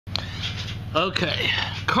Okay,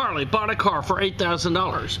 Carly bought a car for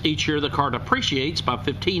 $8,000. Each year the car depreciates by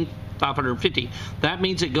 $550. That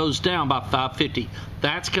means it goes down by $550.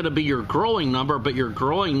 That's going to be your growing number, but your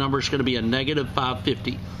growing number is going to be a negative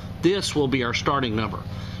 $550. This will be our starting number.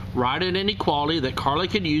 Write an inequality that Carly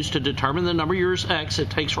could use to determine the number of years X it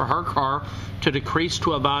takes for her car to decrease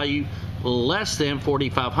to a value less than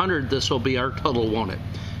 $4,500. This will be our total wanted.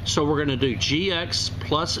 So we're going to do GX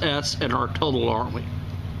plus S and our total, aren't we?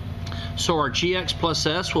 So our GX plus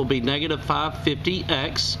S will be negative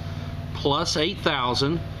 550X plus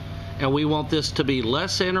 8,000, and we want this to be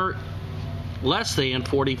less than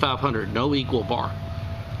 4,500, no equal bar.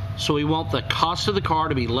 So we want the cost of the car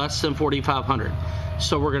to be less than 4,500.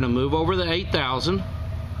 So we're going to move over the 8,000,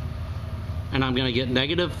 and I'm going to get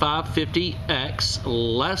negative 550X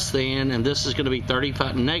less than, and this is going to be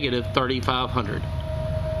negative 3,500.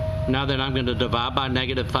 Now then I'm going to divide by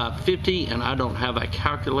negative 550, and I don't have a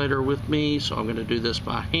calculator with me, so I'm going to do this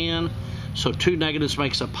by hand. So 2 negatives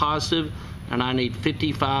makes a positive, and I need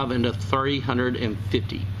 55 into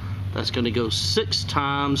 350. That's going to go 6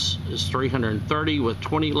 times is 330 with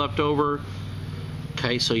 20 left over.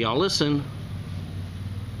 Okay, so y'all listen.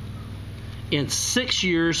 In 6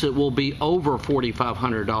 years, it will be over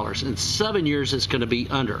 $4,500. In 7 years, it's going to be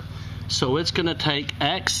under. So it's going to take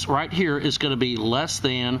X right here is going to be less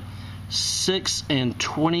than 6 and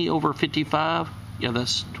 20 over 55. Yeah,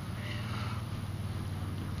 that's,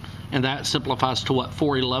 and that simplifies to what,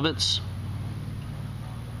 4/11ths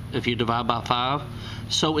if you divide by 5.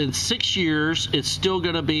 So in 6 years, it's still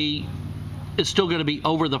going to be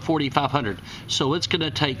over the 4,500. So it's going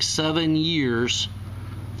to take 7 years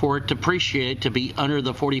for it to depreciate to be under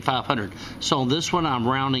the 4,500. So on this one, I'm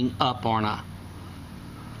rounding up, aren't I?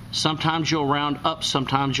 Sometimes you'll round up,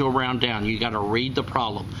 sometimes you'll round down. You got to read the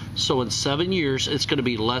problem. So in 7 years, it's going to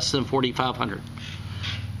be less than 4,500.